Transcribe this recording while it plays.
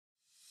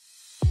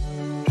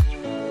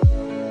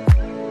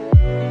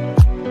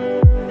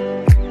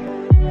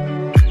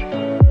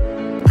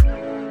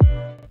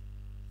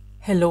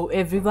Hello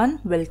everyone,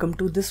 welcome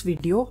to this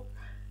video.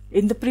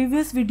 In the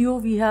previous video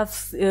we have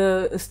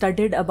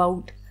studied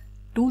about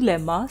two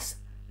lemmas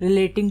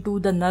relating to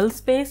the null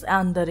space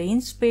and the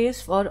range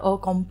space for a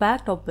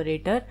compact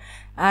operator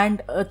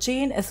and a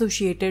chain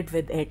associated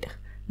with it.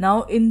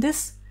 Now in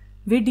this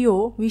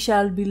video we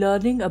shall be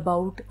learning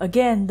about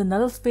again the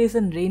null space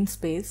and range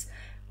space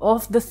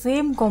of the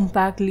same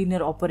compact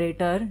linear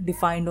operator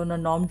defined on a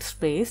normed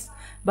space,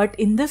 but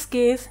in this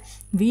case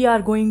we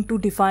are going to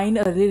define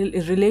a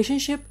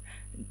relationship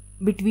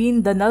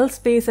between the null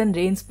space and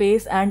range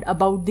space and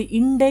about the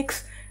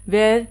index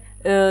where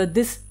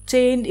this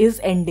chain is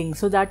ending.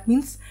 So that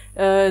means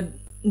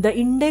the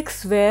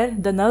index where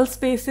the null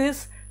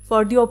spaces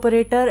for the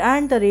operator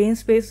and the range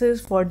spaces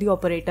for the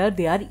operator,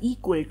 they are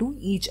equal to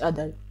each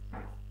other.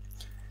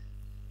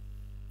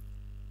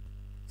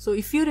 So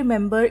if you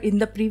remember in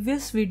the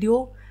previous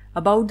video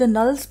about the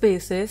null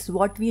spaces,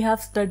 what we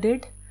have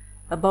studied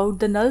about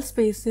the null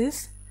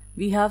spaces,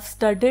 we have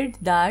studied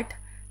that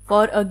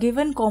for a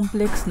given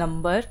complex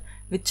number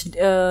which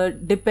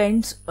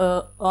depends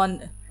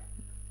on,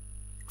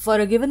 for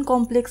a given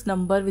complex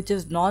number which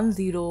is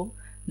non-zero,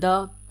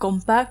 the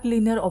compact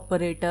linear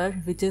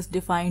operator which is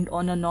defined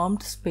on a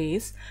normed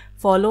space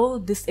follow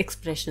this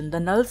expression.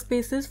 The null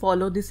spaces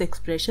follow this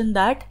expression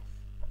that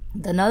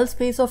the null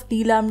space of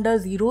t lambda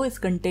 0 is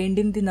contained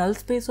in the null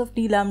space of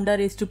t lambda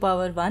raised to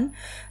power 1,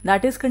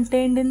 that is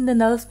contained in the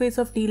null space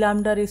of t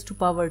lambda raised to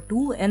power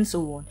 2, and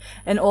so on.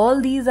 And all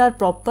these are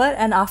proper,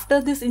 and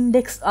after this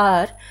index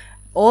R,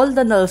 all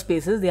the null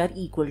spaces, they are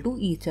equal to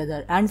each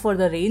other. And for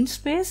the range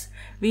space,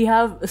 we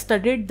have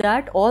studied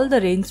that all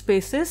the range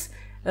spaces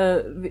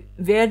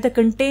where the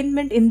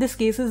containment in this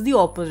case is the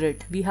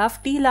opposite. We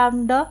have t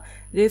lambda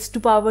raised to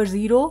power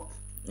 0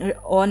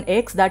 on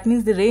x, that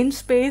means the range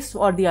space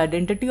or the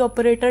identity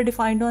operator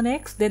defined on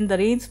x, then the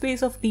range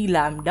space of t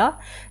lambda,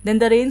 then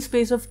the range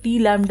space of t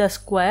lambda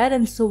square,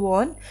 and so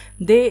on.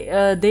 They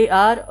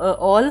are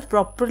all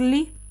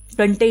properly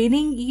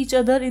containing each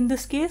other in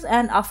this case,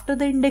 and after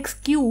the index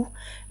q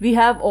we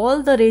have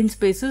all the range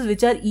spaces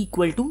which are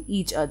equal to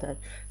each other.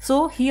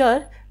 So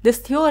here this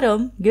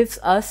theorem gives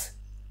us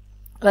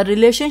a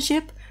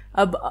relationship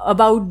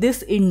about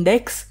this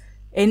index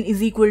n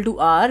is equal to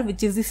r,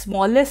 which is the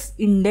smallest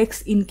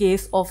index in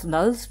case of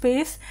null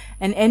space,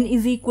 and n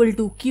is equal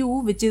to q,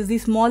 which is the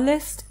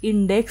smallest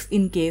index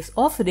in case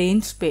of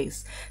range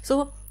space.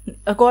 So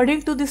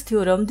according to this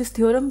theorem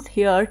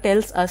here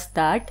tells us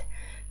that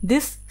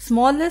this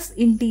smallest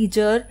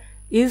integer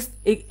is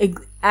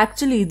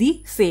actually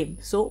the same.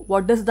 So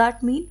what does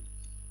that mean?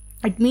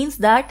 It means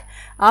that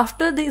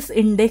after this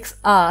index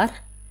r,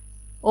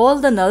 all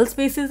the null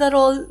spaces are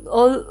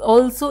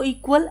also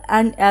equal,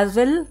 and as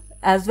well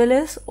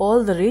as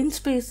all the range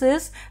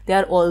spaces, they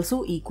are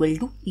also equal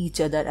to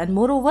each other. And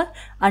moreover,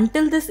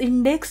 until this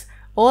index,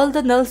 all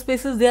the null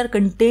spaces, they are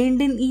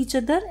contained in each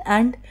other,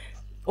 and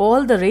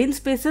all the range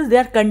spaces, they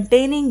are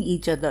containing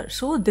each other.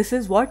 So this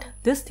is what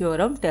this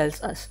theorem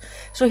tells us.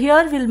 So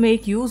here we'll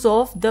make use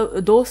of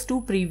those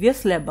two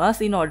previous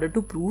lemmas in order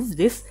to prove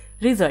this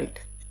result.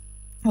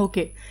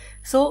 Okay,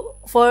 so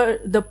for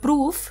the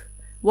proof,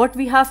 what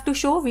we have to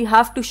show? We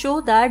have to show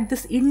that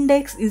this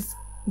index is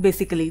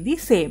basically the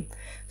same.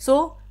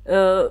 So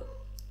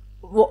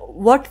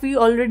what we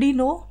already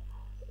know,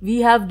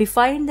 we have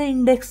defined the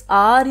index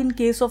r in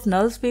case of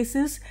null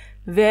spaces,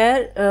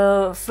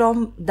 where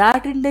from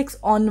that index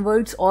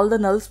onwards all the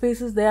null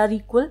spaces, they are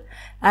equal.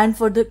 And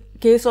for the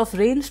case of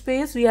range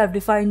space, we have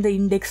defined the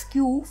index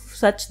q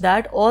such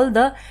that all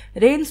the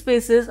range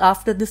spaces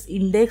after this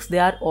index, they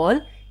are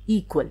all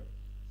equal,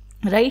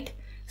 right?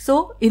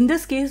 So in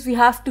this case we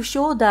have to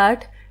show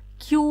that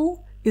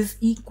q is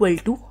equal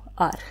to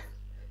r.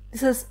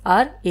 This is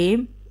our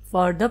aim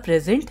for the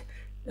present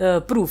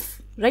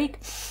proof, right?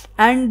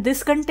 And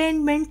this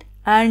containment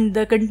and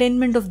the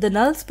containment of the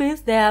null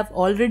space, they have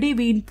already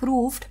been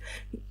proved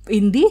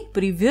in the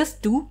previous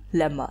two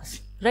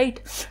lemmas,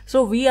 right?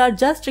 So we are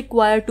just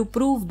required to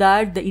prove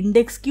that the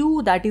index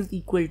q, that is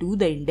equal to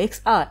the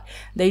index r,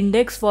 the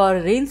index for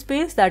range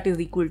space, that is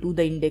equal to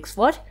the index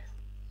for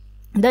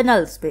the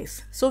null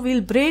space. So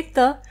we'll break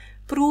the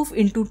proof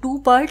into two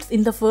parts.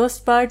 In the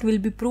first part, we'll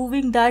be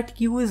proving that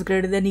q is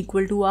greater than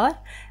equal to r,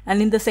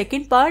 and in the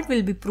second part,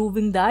 we'll be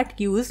proving that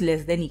q is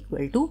less than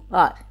equal to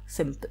r.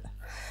 Simple.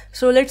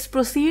 So let's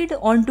proceed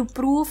on to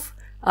prove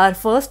our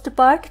first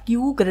part,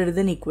 q greater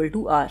than equal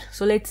to r.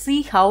 So let's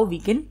see how we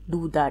can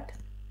do that.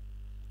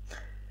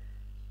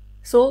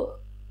 So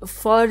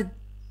for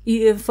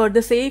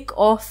the sake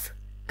of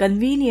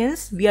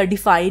convenience, we are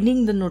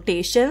defining the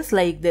notations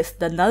like this.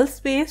 The null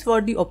space for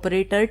the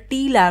operator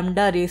t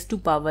lambda raised to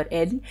power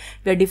n,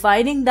 we are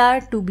defining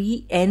that to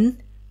be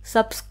n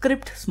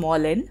subscript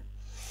small n,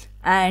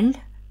 and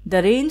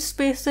the range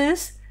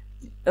spaces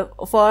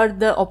for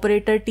the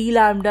operator t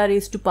lambda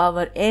raised to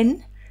power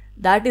n,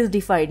 that is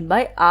defined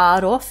by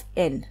r of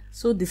n.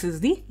 So this is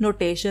the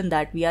notation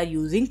that we are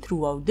using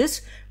throughout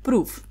this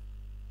proof.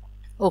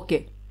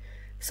 Okay,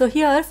 so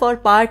here for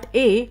part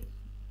A,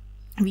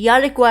 we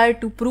are required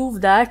to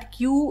prove that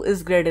q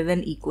is greater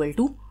than equal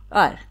to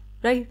r.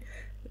 right?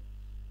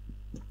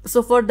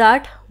 So for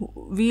that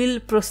we'll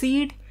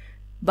proceed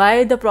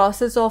by the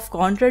process of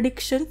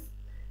contradiction,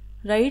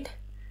 right?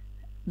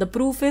 The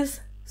proof is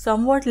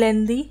somewhat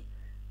lengthy,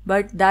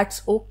 but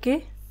that's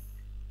okay.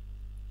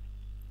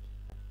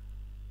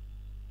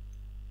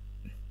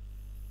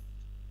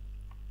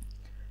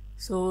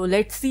 So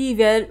let's see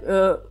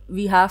where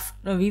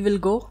we will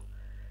go.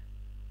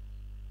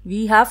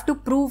 We have to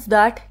prove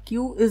that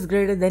Q is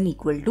greater than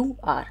equal to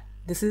R.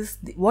 This is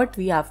what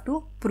we have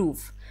to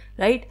prove,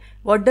 right?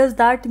 What does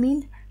that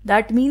mean?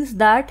 That means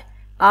that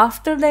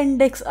after the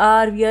index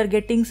R, we are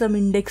getting some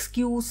index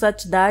Q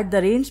such that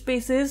the range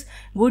spaces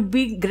would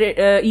be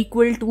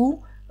equal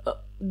to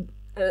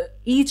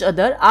each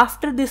other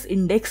after this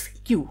index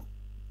Q,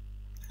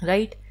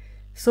 right?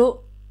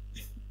 So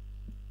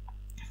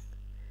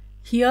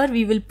here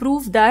we will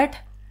prove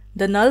that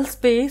the null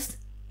space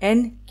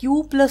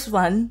NQ plus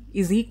 1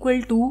 is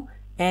equal to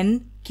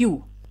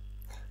NQ.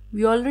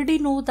 We already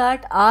know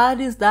that R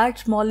is that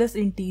smallest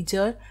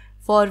integer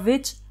for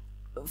which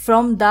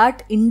from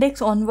that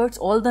index onwards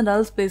all the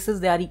null spaces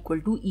they are equal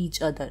to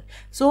each other.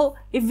 So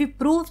if we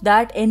prove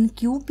that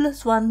NQ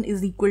plus 1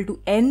 is equal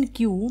to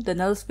NQ, the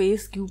null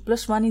space Q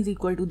plus 1 is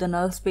equal to the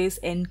null space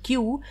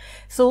NQ,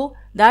 so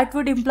that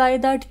would imply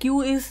that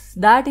Q is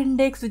that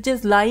index which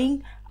is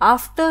lying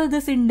after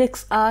this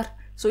index R.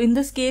 So in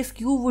this case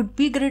Q would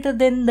be greater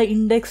than the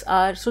index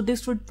R, so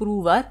this would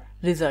prove our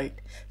result.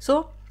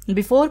 So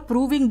before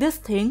proving this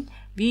thing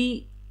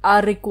we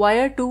are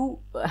required to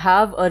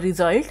have a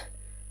result.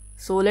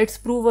 So let's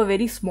prove a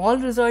very small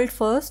result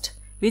first,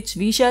 which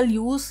we shall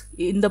use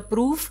in the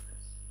proof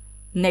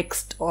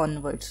next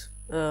onwards,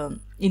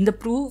 in the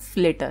proof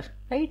later,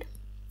 right?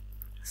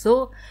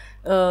 So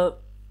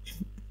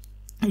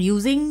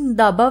using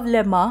the above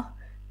lemma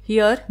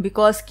here,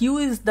 because Q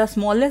is the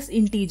smallest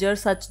integer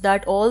such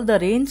that all the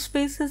range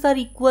spaces are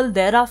equal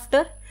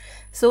thereafter,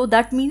 so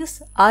that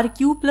means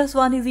RQ plus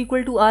 1 is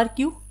equal to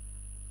RQ,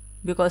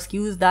 because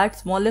Q is that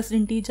smallest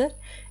integer.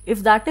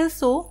 If that is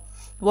so,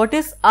 what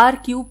is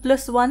RQ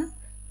plus 1?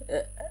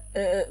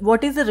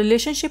 What is the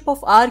relationship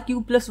of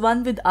RQ plus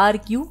 1 with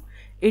RQ?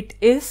 It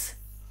is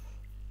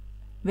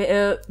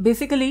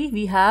basically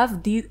we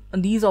have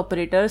these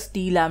operators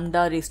T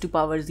lambda raised to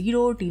power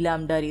 0, T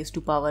lambda raised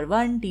to power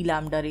 1, T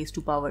lambda raised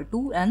to power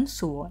 2 and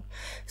so on.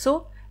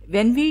 So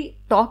when we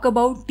talk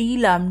about T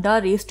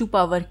lambda raised to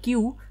power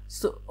Q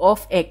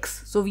of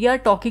X, so we are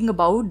talking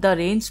about the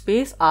range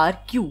space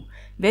RQ.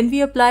 When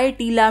we apply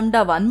T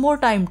lambda one more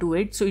time to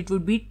it, so it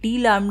would be T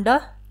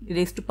lambda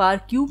raised to power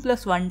Q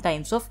plus 1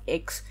 times of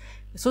X.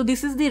 So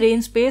this is the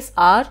range space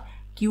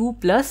RQ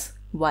plus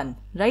 1,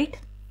 right?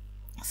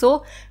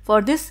 So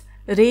for this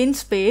range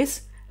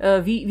space,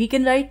 we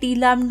can write T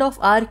lambda of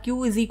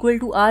RQ is equal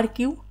to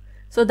RQ.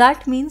 So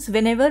that means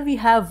whenever we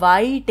have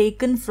Y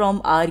taken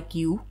from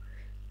RQ,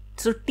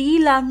 so T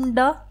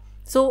lambda,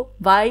 so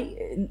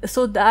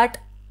that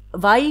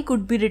Y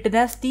could be written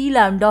as T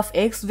lambda of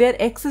X, where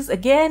X is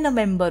again a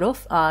member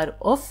of R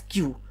of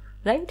Q,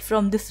 right,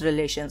 from this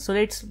relation. So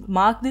let's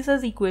mark this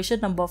as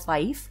equation number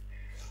 5.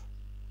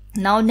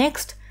 Now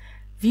next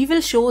we will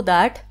show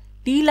that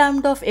T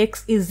lambda of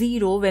X is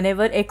 0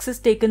 whenever X is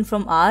taken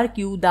from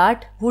RQ.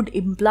 That would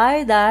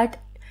imply that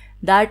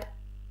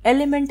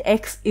element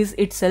X is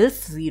itself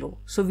 0.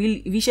 So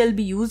we shall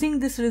be using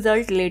this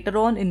result later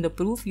on in the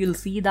proof. You'll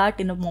see that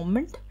in a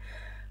moment.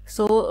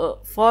 So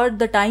for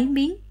the time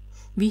being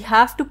we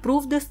have to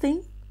prove this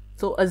thing.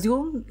 So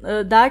assume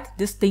that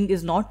this thing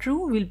is not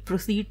true. We'll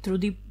proceed through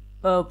the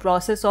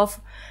process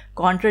of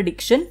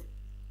contradiction.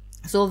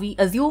 So we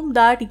assume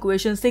that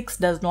equation 6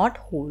 does not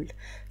hold.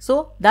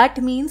 So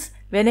that means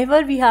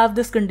whenever we have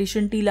this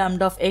condition T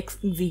lambda of X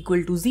is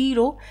equal to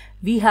 0,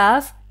 we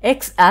have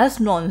X as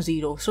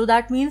non-zero. So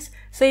that means,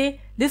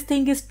 say this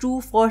thing is true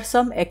for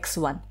some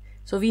x1.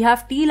 So we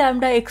have T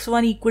lambda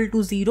x1 equal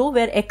to 0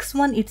 where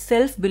x1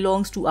 itself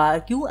belongs to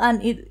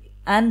RQ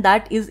and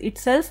that is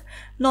itself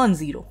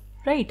non-zero,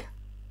 right?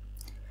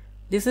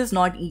 This is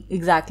not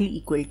exactly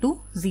equal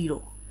to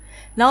 0.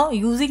 Now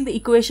using the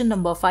equation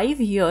number 5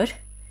 here,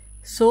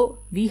 so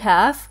we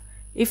have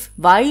if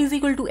Y is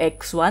equal to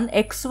x1,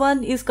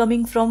 x1 is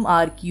coming from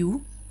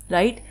RQ,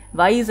 right?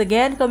 Y is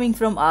again coming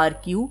from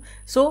RQ.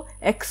 So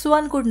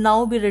x1 could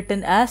now be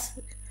written as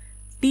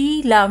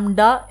T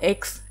lambda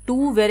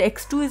x2, where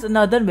x2 is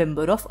another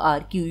member of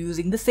RQ,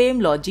 using the same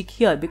logic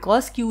here,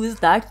 because Q is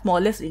that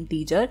smallest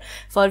integer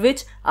for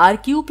which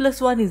RQ plus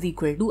 1 is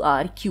equal to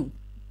RQ,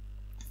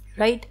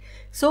 right?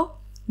 So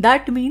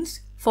that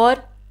means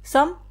for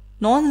some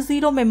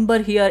non-zero member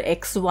here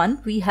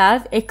x1, we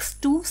have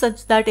x2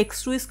 such that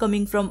x2 is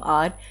coming from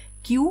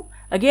RQ.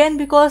 Again,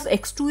 because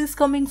x2 is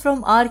coming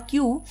from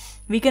RQ,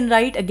 we can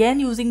write again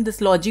using this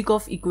logic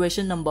of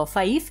equation number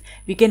 5.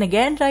 We can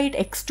again write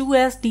x2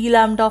 as T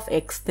lambda of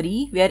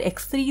x3, where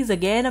x3 is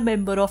again a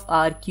member of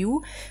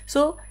RQ.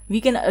 So we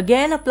can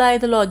again apply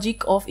the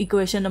logic of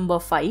equation number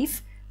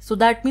 5. So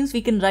that means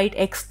we can write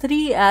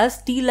x3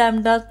 as T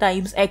lambda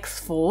times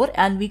x4,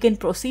 and we can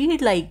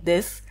proceed like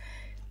this,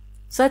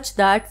 such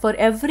that for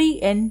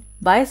every n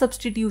by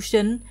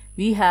substitution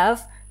we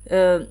have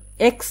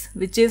x,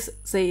 which is,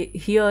 say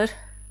here,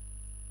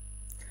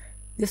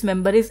 this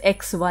member is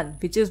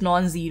x1, which is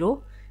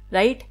non-zero,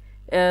 right?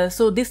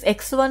 So this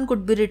x1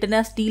 could be written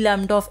as t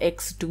lambda of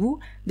x2.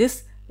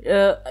 This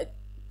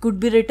could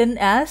be written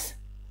as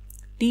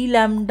t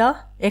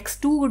lambda,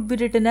 x2 would be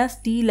written as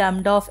t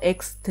lambda of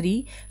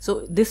x3.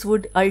 So this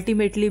would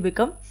ultimately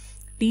become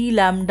t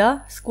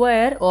lambda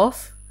square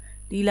of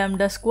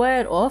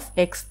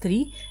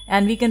x3,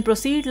 and we can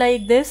proceed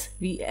like this.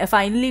 We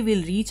finally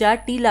will reach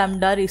at t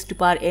lambda raised to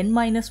power n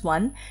minus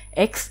 1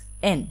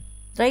 xn,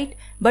 right?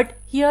 But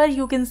here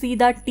you can see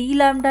that t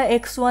lambda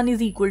x1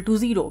 is equal to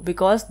 0,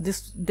 because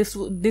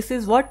this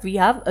is what we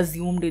have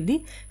assumed in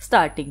the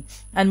starting,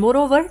 and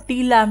moreover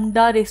t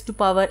lambda raised to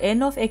power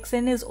n of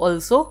xn is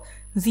also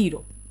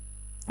 0.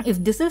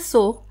 If this is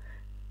so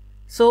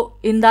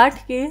in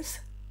that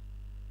case,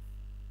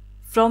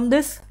 from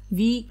this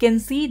we can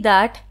see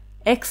that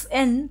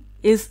xn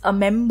is a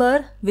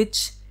member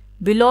which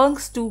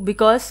belongs to,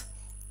 because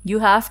you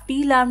have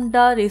t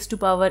lambda raised to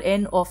power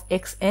n of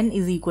xn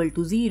is equal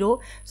to 0.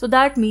 So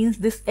that means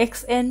this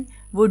xn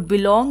would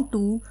belong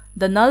to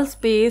the null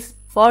space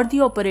for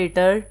the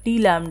operator t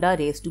lambda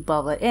raised to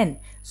power n.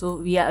 So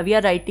we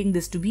are writing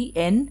this to be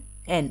n,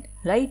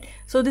 right?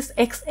 So this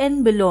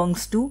xn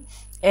belongs to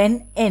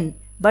n.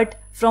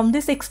 But from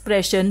this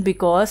expression,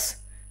 because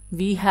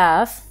we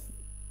have,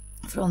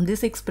 from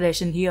this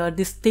expression here,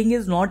 this thing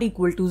is not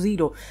equal to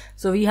 0.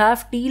 So we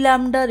have t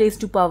lambda raised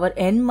to power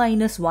n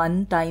minus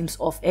 1 times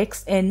of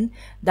xn,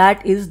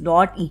 that is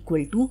not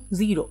equal to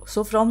 0.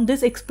 So from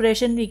this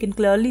expression we can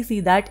clearly see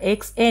that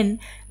xn,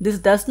 this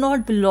does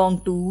not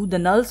belong to the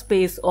null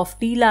space of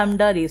t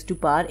lambda raised to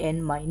power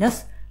n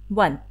minus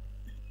 1.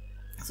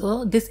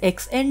 So this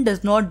xn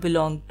does not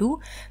belong to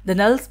the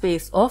null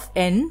space of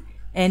n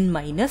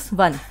minus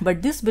 1,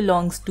 but this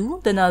belongs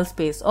to the null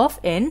space of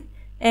n,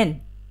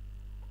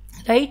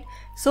 right?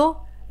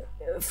 So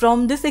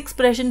from this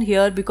expression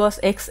here, because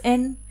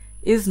xn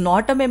is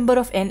not a member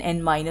of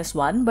n minus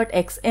 1, but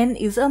xn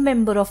is a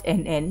member of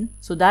nn,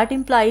 so that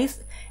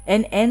implies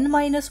n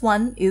minus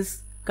 1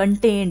 is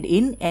contained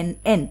in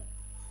nn.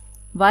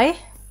 Why?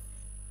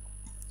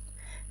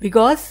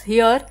 Because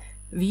here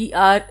we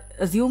are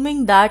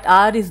assuming that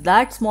r is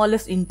that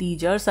smallest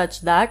integer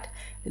such that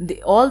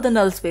all the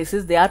null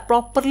spaces, they are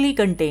properly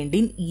contained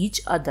in each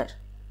other,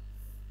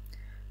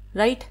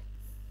 right?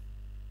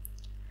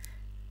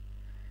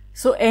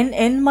 So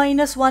n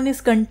minus 1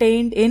 is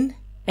contained in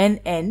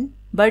nn,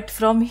 but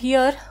from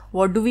here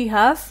what do we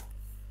have?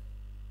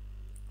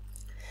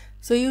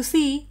 So you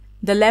see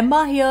the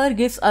lemma here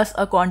gives us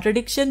a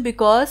contradiction,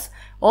 because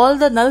all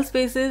the null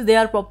spaces, they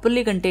are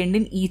properly contained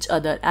in each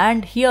other,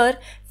 and here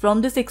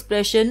from this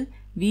expression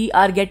we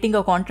are getting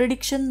a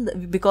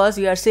contradiction, because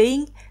we are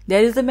saying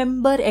there is a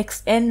member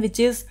xn which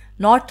is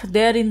not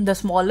there in the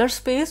smaller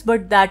space,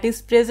 but that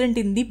is present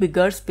in the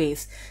bigger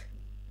space,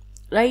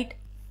 right?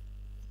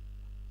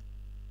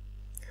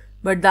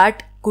 But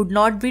that could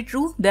not be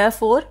true.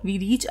 Therefore we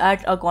reach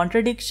at a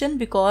contradiction,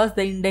 because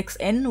the index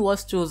n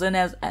was chosen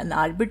as an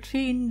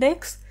arbitrary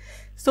index.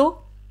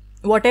 So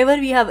whatever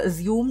we have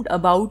assumed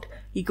about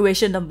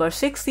equation number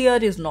 6 here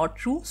is not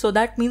true. So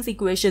that means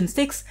equation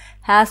 6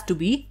 has to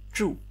be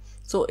true.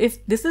 So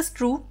if this is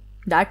true,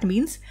 that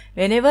means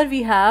whenever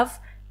we have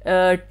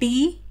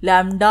t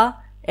lambda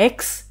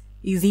x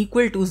is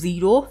equal to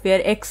 0,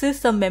 where x is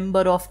some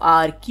member of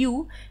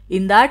Rq,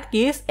 in that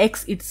case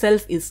x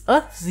itself is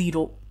a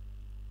 0.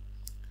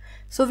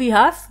 So we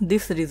have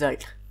this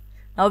result.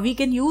 Now we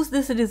can use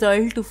this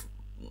result to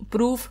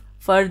prove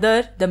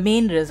further the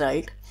main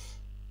result.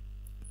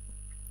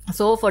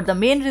 So for the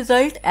main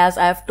result, as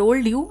I have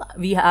told you,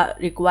 we are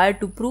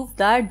required to prove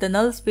that the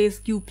null space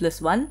q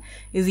plus 1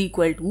 is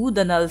equal to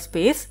the null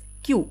space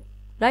q,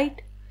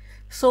 right?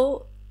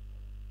 So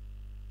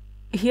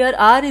here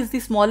r is the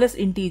smallest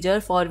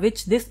integer for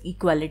which this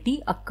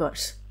equality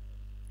occurs.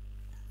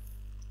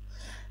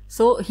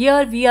 So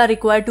here we are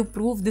required to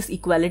prove this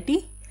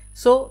equality.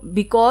 So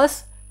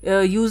because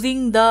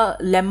using the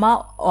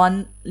lemma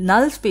on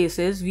null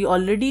spaces, we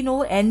already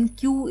know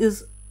nq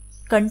is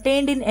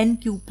contained in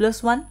nq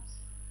plus 1,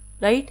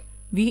 right?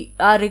 We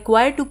are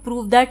required to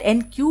prove that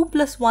nq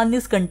plus 1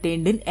 is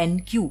contained in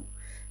nq.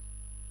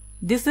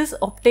 This is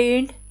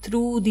obtained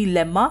through the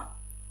lemma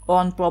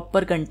on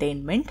proper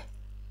containment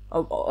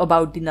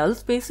about the null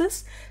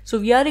spaces. So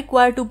we are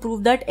required to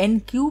prove that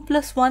nq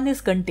plus 1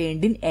 is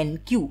contained in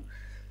nq.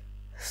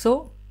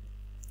 So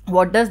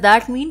what does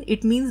that mean?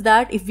 It means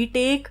that if we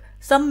take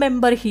some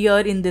member here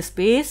in this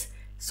space,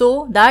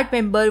 so that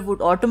member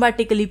would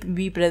automatically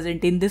be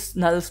present in this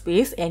null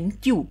space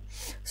nq.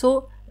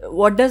 So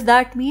what does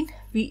that mean?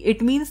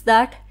 It means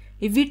that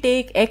if we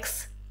take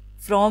x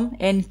from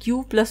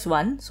nq plus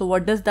 1, so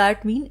what does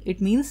that mean?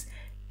 It means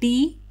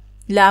t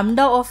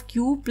lambda of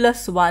q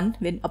plus 1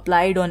 when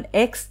applied on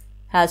x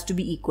has to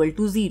be equal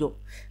to 0.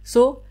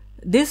 So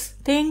this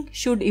thing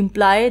should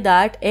imply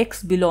that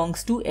x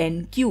belongs to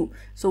nq.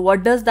 So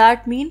what does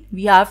that mean?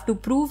 We have to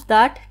prove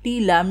that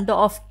t lambda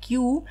of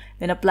q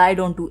when applied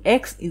onto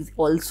x is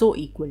also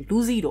equal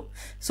to 0.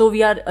 So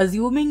we are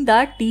assuming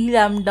that t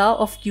lambda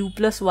of q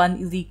plus 1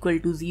 is equal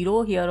to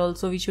 0. Here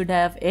also we should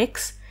have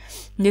x.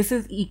 This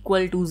is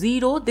equal to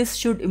 0. This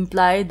should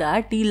imply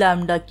that t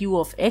lambda q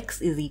of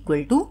x is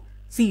equal to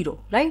 0,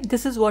 right?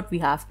 This is what we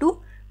have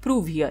to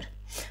prove here.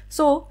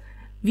 So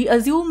we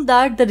assume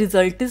that the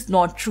result is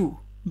not true.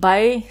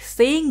 By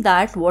saying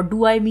that, what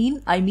do I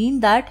mean? I mean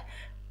that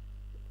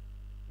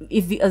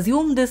if we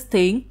assume this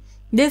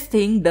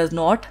thing does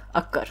not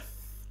occur,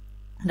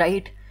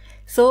 right?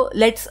 So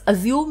let's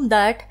assume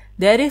that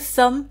there is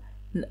some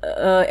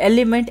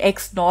element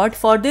x naught.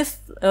 For this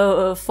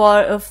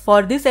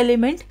for this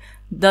element,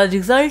 the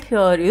result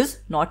here is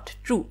not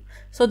true.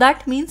 So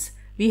that means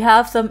we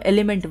have some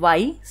element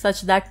y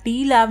such that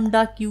t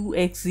lambda q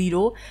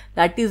x0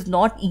 that is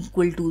not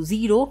equal to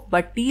 0,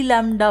 but t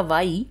lambda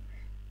y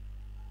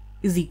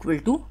is equal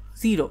to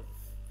 0.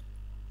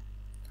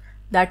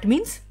 That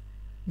means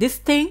this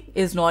thing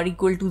is not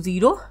equal to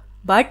 0,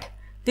 but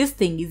this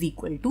thing is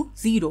equal to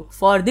 0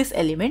 for this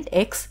element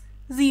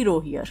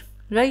x0 here,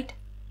 right?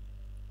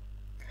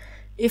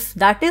 If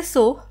that is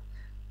so,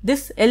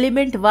 this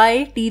element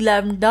y t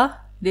lambda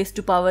raised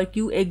to power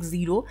q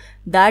x0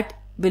 that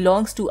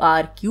belongs to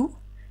Rq.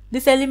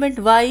 This element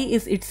y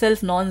is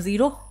itself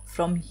non-zero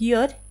from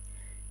here,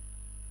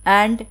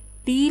 and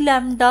t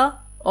lambda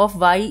of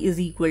y is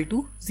equal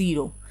to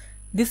 0.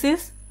 This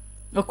is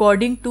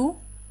according to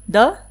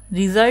the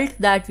result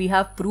that we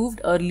have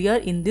proved earlier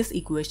in this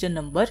equation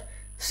number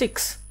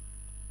 6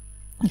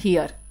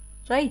 here,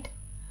 right?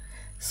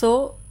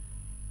 So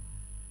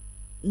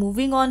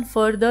moving on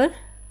further,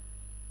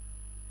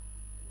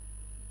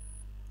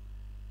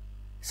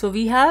 so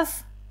we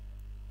have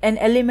an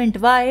element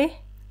y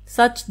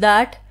such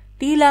that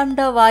t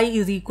lambda y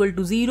is equal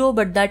to 0,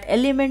 but that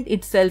element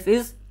itself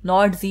is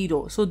not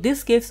 0. So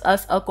this gives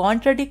us a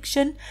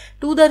contradiction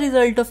to the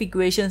result of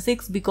equation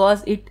 6,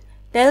 because it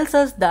tells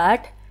us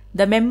that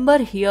the member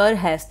here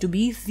has to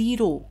be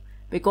 0,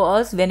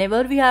 because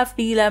whenever we have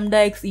t lambda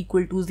x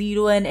equal to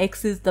 0 and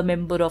x is the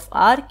member of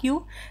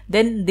Rq,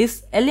 then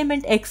this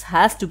element x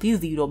has to be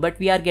 0, but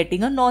we are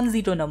getting a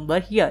non-zero number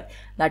here,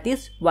 that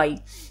is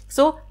y.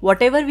 So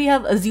whatever we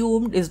have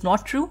assumed is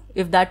not true.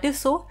 If that is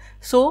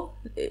so,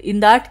 in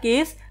that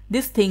case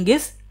this thing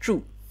is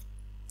true,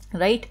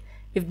 right?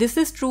 If this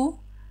is true,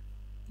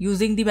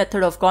 using the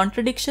method of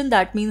contradiction,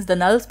 that means the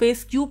null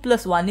space q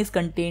plus 1 is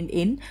contained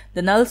in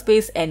the null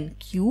space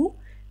nq.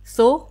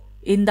 So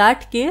in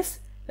that case,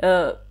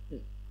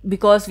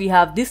 because we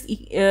have this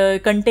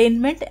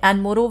containment,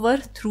 and moreover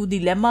through the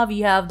lemma we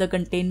have the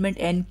containment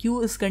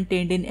nq is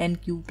contained in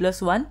nq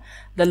plus 1,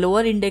 the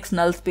lower index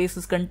null space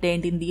is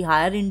contained in the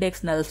higher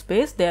index null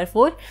space.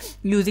 Therefore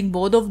using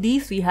both of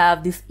these we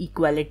have this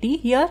equality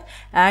here,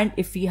 and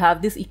if we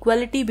have this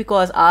equality,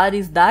 because r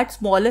is that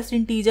smallest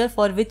integer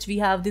for which we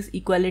have this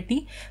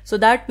equality, so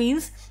that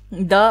means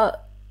the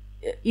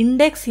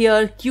index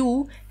here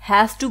q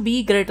has to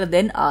be greater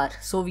than r.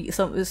 So we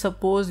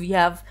suppose we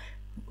have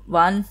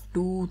 1,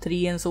 2,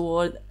 3 and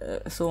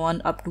so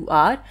on up to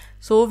r,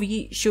 so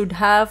we should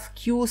have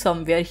q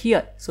somewhere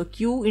here. So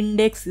q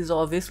index is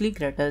obviously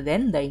greater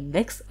than the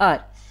index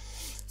r.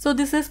 So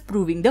this is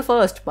proving the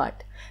first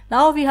part.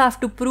 Now we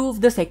have to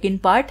prove the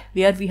second part,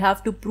 where we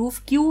have to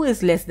prove q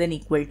is less than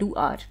equal to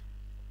r,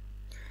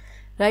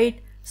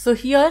 right? So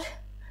here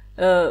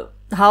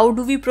how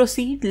do we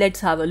proceed?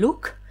 Let's have a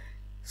look.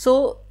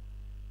 So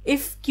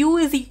if q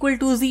is equal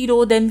to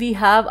 0, then we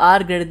have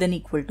r greater than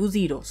equal to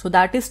 0. So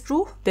that is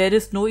true. There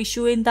is no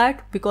issue in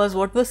that, because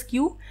what was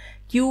q?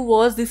 Q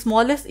was the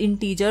smallest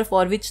integer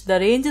for which the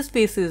range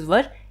spaces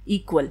were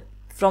equal.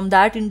 From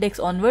that index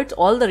onwards,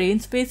 all the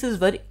range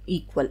spaces were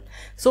equal.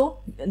 So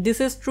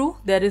this is true.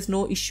 There is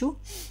no issue.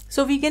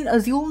 So we can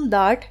assume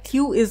that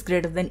q is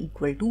greater than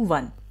equal to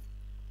 1.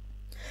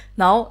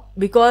 Now,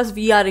 because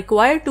we are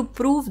required to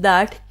prove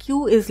that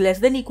q is less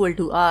than equal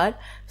to r,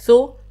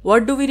 so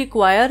what do we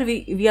require?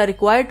 We are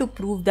required to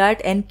prove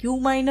that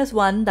nq minus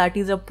 1, that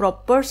is a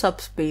proper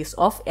subspace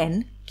of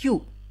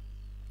nq.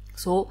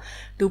 So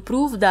to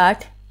prove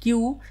that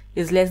q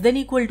is less than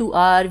equal to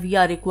r, we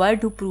are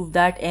required to prove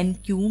that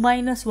nq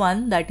minus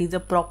 1, that is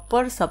a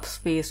proper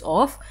subspace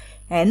of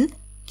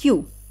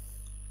nq,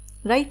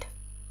 right?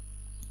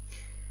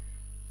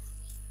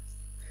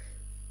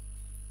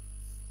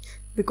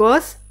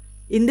 Because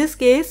in this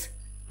case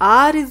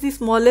r is the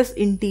smallest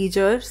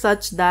integer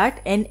such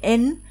that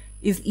nn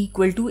is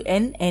equal to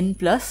nn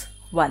plus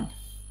 1.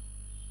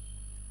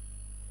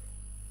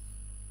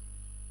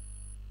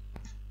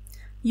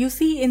 You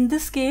see, in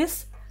this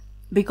case,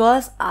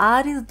 because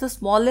r is the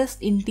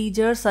smallest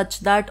integer such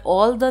that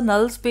all the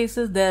null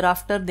spaces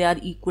thereafter they are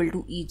equal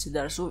to each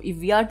other. So if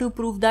we are to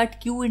prove that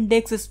q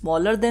index is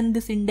smaller than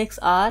this index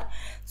r,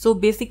 so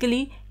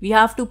basically we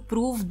have to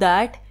prove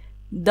that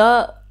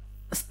the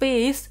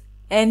space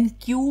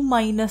nq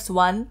minus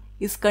 1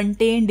 is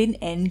contained in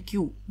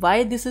NQ.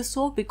 Why this is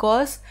so?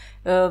 Because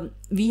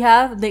we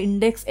have the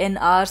index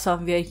NR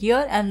somewhere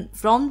here, and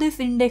from this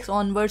index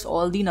onwards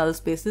all the null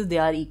spaces, they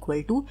are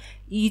equal to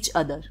each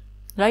other,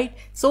 right?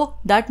 So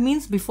that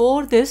means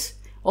before this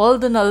all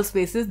the null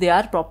spaces, they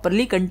are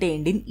properly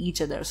contained in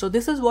each other. So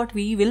this is what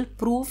we will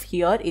prove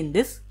here in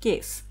this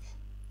case.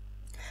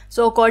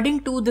 So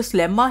according to this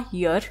lemma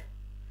here,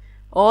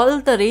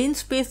 all the range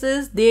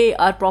spaces, they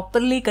are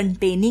properly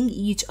containing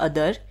each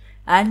other,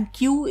 and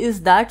Q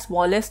is that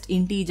smallest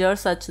integer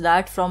such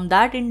that from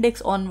that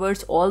index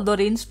onwards all the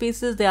range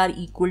spaces, they are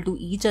equal to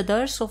each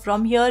other. So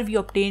from here we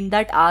obtain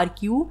that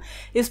RQ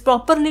is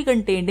properly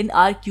contained in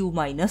RQ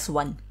minus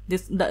 1.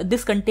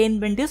 This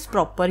containment is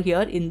proper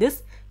here in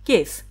this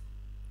case,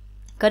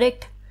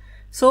 correct?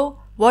 So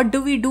what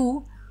do we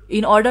do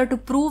in order to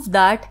prove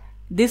that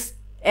this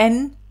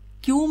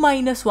NQ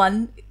minus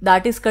 1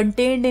 that is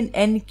contained in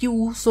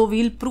NQ? So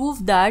we'll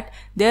prove that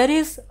there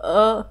is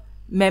a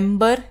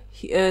member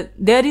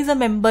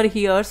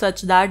here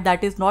such that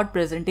that is not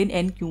present in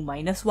NQ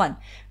minus 1,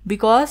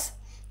 because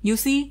you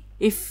see,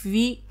 if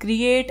we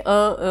create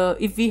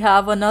if we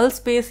have a null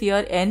space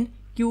here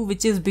NQ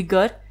which is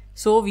bigger,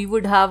 so we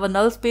would have a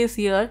null space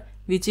here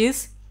which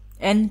is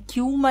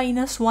NQ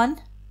minus 1.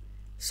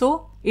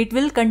 So it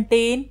will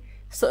contain,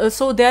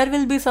 so there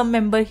will be some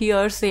member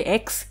here, say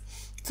X.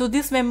 So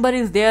this member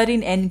is there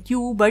in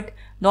NQ but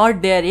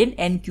not there in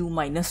NQ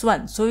minus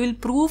 1. So we'll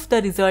prove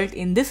the result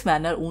in this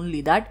manner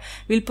only, that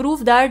we'll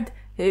prove that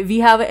we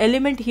have an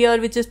element here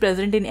which is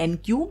present in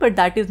NQ but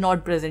that is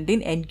not present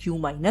in NQ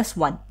minus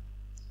 1,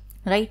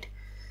 right?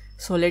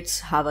 So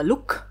let's have a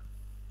look.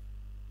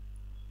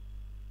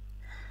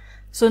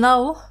 So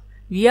now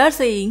we are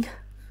saying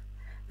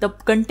the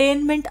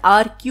containment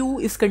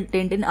RQ is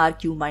contained in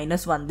RQ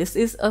minus 1. This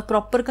is a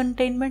proper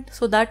containment.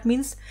 So that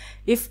means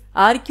if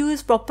RQ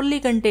is properly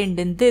contained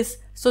in this,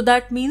 so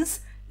that means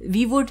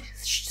we would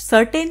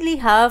certainly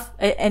have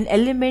an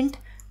element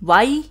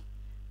Y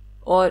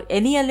or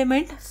any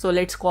element, so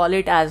let's call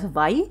it as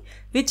Y,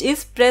 which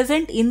is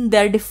present in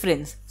their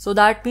difference. So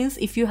that means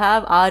if you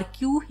have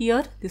RQ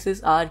here, this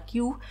is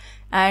RQ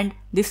and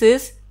this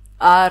is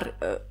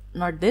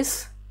not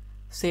this,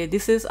 say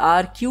this is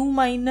RQ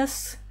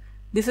minus,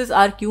 this is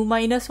RQ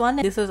minus 1,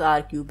 this is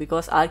RQ,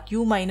 because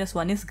RQ minus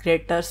 1 is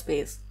greater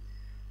space,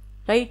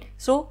 right?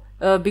 So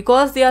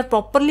because they are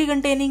properly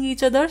containing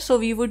each other, so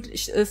we would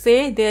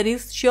say there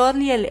is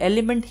surely an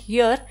element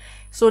here.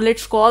 So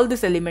let's call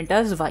this element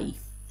as Y.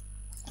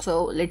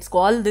 So let's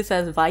call this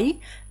as Y.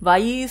 Y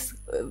is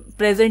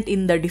present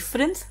in the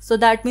difference. So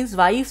that means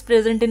Y is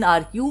present in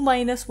RQ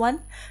minus 1,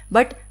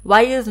 but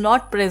Y is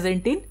not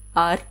present in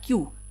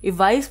RQ. If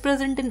Y is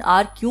present in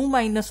RQ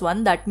minus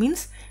 1, that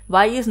means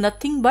Y is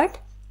nothing but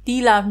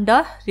T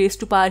lambda raised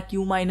to power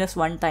Q minus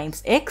 1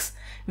 times X,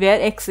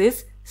 where X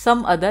is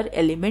some other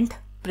element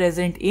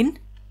present in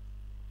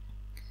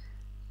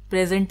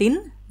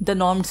the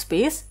normed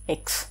space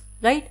X,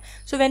 right?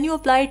 So when you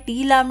apply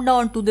T lambda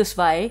onto this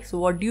Y, so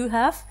what do you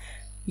have?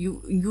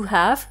 You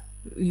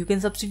can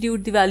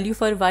substitute the value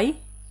for Y.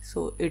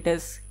 So it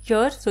is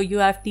here. So you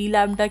have T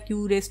lambda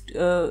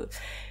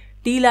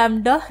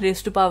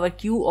raised to power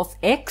Q of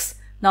X.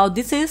 Now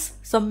this is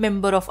some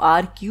member of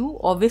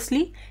RQ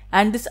obviously,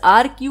 and this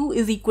RQ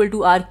is equal to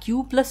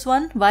RQ plus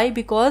 1. Why?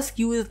 Because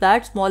Q is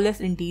that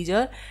smallest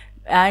integer,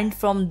 and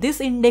from this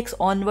index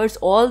onwards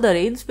all the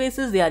range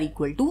spaces, they are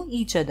equal to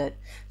each other.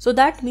 So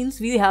that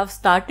means we have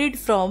started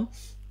from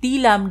T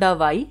lambda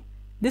Y.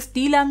 This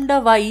T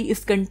lambda Y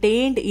is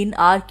contained in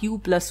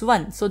RQ plus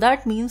 1. So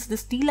that means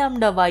this T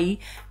lambda Y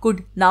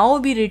could now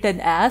be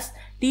written as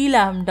T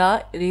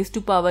lambda raised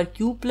to power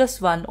Q plus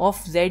 1 of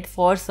Z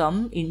for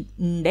some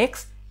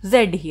index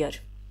Z here,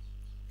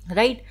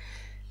 right?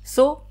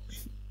 So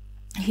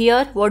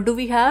here what do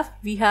we have?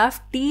 We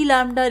have T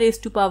lambda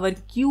raised to power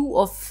Q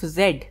of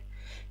Z.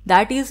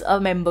 That is a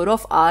member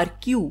of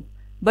RQ,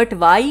 but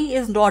Y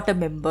is not a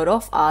member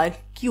of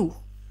RQ,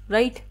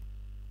 right?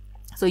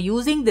 So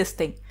using this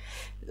thing,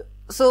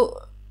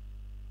 so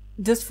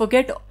just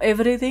forget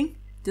everything,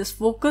 just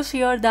focus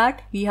here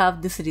that we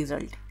have this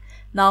result.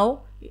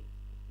 Now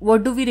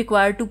what do we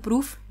require to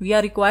prove? We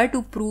are required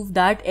to prove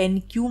that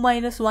NQ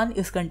minus 1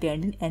 is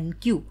contained in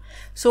NQ.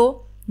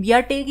 So we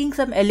are taking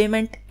some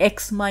element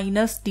X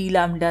minus T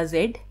lambda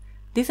Z.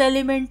 This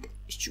element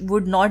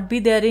would not be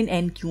there in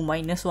NQ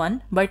minus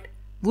 1, but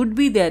would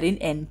be there in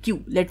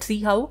NQ. Let's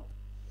see how.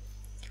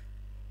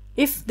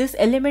 If this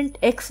element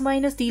X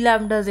minus T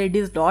lambda Z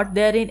is not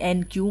there in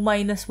NQ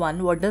minus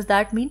 1, what does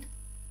that mean?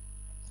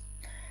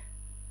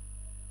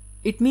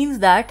 It means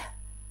that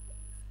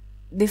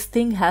this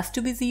thing has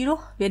to be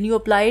 0. When you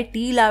apply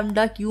T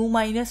lambda Q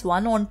minus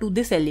 1 onto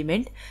this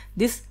element,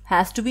 this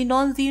has to be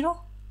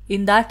non-zero.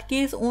 In that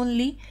case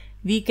only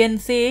we can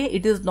say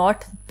it is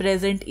not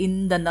present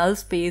in the null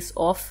space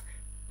of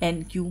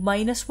NQ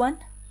minus 1,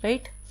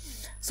 right?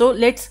 So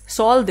let's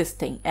solve this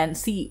thing and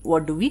see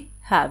what do we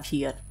have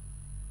here.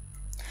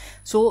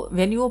 So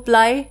when you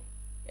apply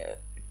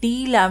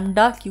T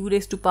lambda Q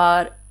raised to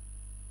power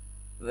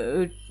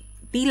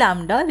t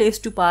lambda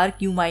raised to power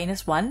q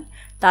minus 1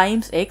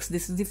 times x.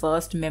 This is the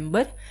first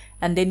member,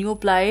 and then you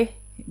apply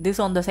this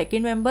on the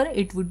second member.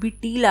 It would be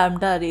t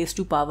lambda raised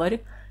to power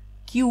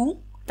q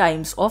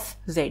times of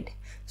z.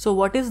 So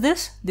what is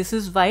this? This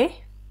is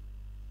y.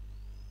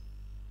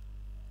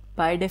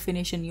 By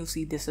definition, you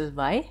see this is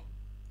y,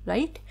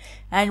 right?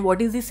 And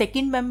what is the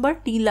second member?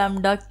 T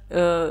lambda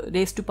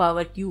raised to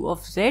power q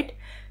of z.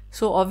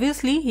 So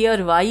obviously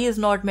here y is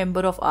not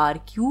member of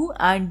RQ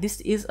and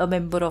this is a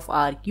member of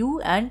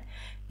RQ, and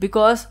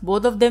because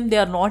both of them, they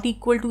are not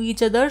equal to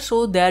each other,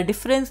 so their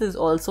difference is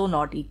also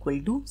not equal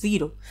to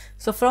 0.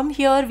 So from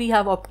here we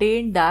have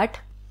obtained that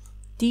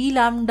t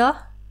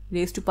lambda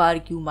raised to power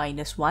q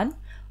minus 1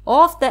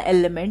 of the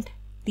element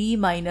t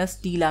minus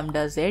t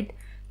lambda z,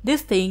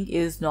 this thing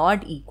is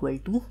not equal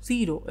to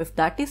 0. If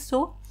that is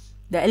so,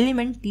 the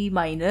element t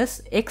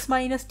minus x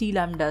minus t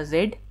lambda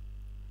z,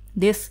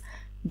 this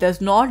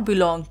does not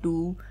belong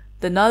to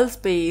the null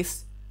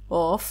space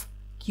of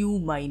q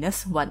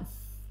minus 1,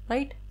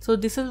 right? So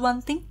this is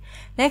one thing.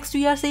 Next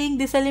we are saying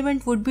this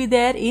element would be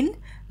there in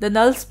the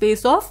null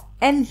space of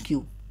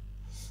nq.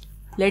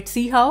 Let's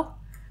see how.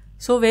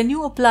 So when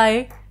you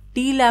apply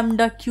t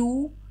lambda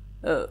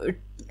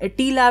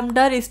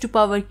raised to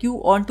power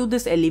q onto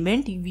this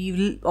element, we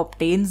will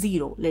obtain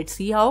 0. Let's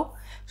see how.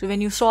 So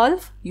when you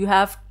solve, you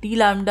have t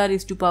lambda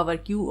raised to power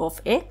q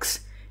of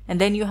x, and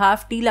then you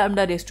have t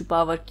lambda raised to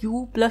power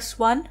q plus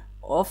 1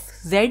 of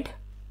z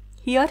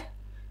here,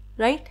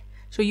 right?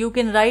 So you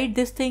can write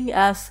this thing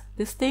as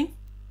this thing,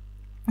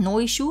 no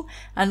issue.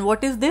 And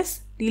what is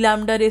this? T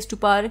lambda raised to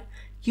power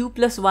q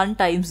plus 1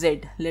 times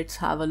z. Let's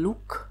have a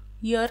look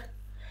here.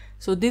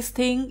 So this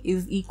thing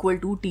is equal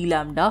to t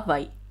lambda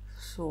y.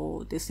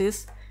 So this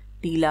is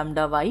t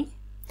lambda y,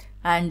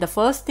 and the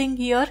first thing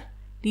here,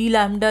 t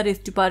lambda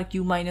raised to power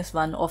q minus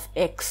 1 of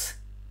x,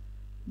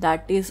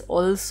 that is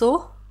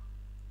also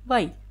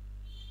y,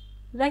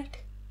 right?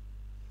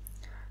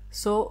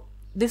 So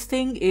this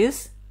thing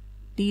is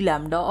t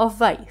lambda of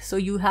y. So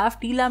you have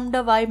t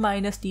lambda y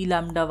minus t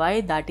lambda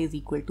y, that is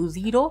equal to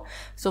 0.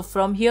 So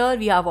from here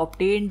we have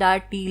obtained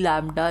that t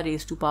lambda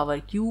raised to power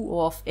q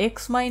of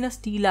x minus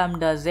t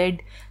lambda z,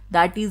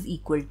 that is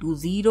equal to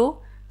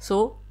 0.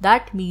 So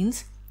that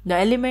means the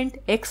element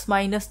x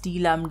minus t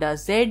lambda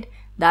z,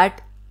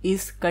 that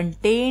is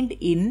contained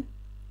in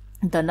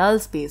the null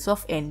space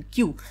of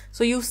nq.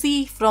 So you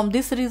see from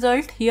this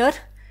result here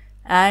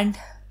and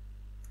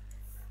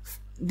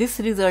this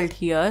result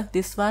here,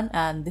 this one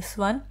and this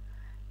one,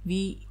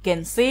 we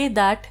can say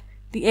that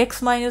the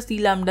x minus t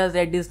lambda z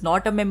is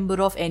not a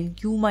member of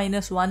nq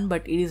minus 1,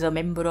 but it is a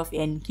member of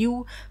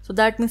nq. So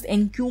that means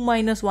nq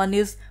minus 1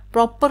 is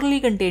properly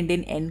contained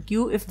in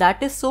nq. If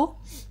that is so,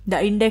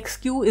 the index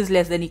q is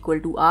less than equal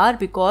to r,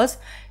 because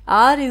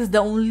r is the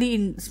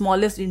only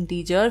smallest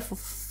integer.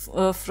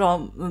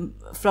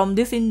 From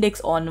this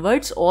index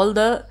onwards, all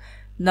the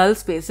null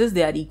spaces,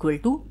 they are equal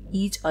to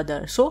each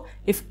other. So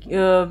if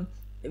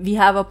we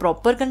have a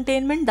proper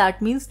containment, that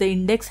means the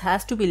index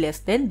has to be less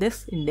than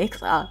this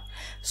index r.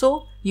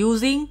 So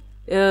using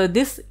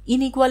this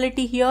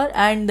inequality here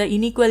and the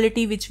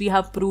inequality which we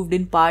have proved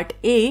in part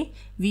A,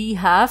 we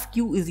have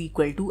q is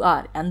equal to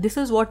r, and this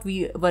is what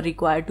we were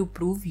required to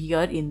prove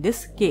here in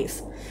this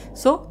case.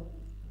 So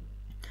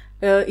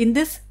in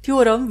this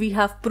theorem we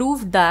have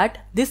proved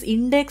that this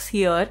index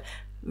here,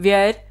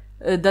 where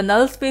the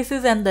null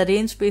spaces and the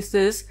range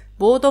spaces,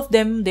 both of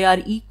them, they are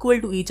equal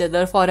to each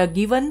other for a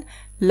given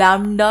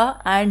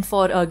lambda and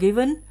for a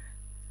given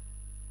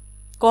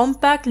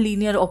compact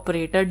linear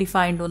operator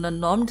defined on a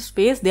normed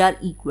space, they are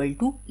equal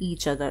to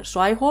each other.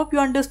 So I hope you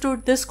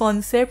understood this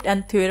concept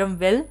and theorem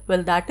well.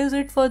 Well, that is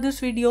it for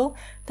this video.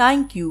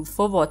 Thank you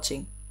for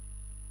watching.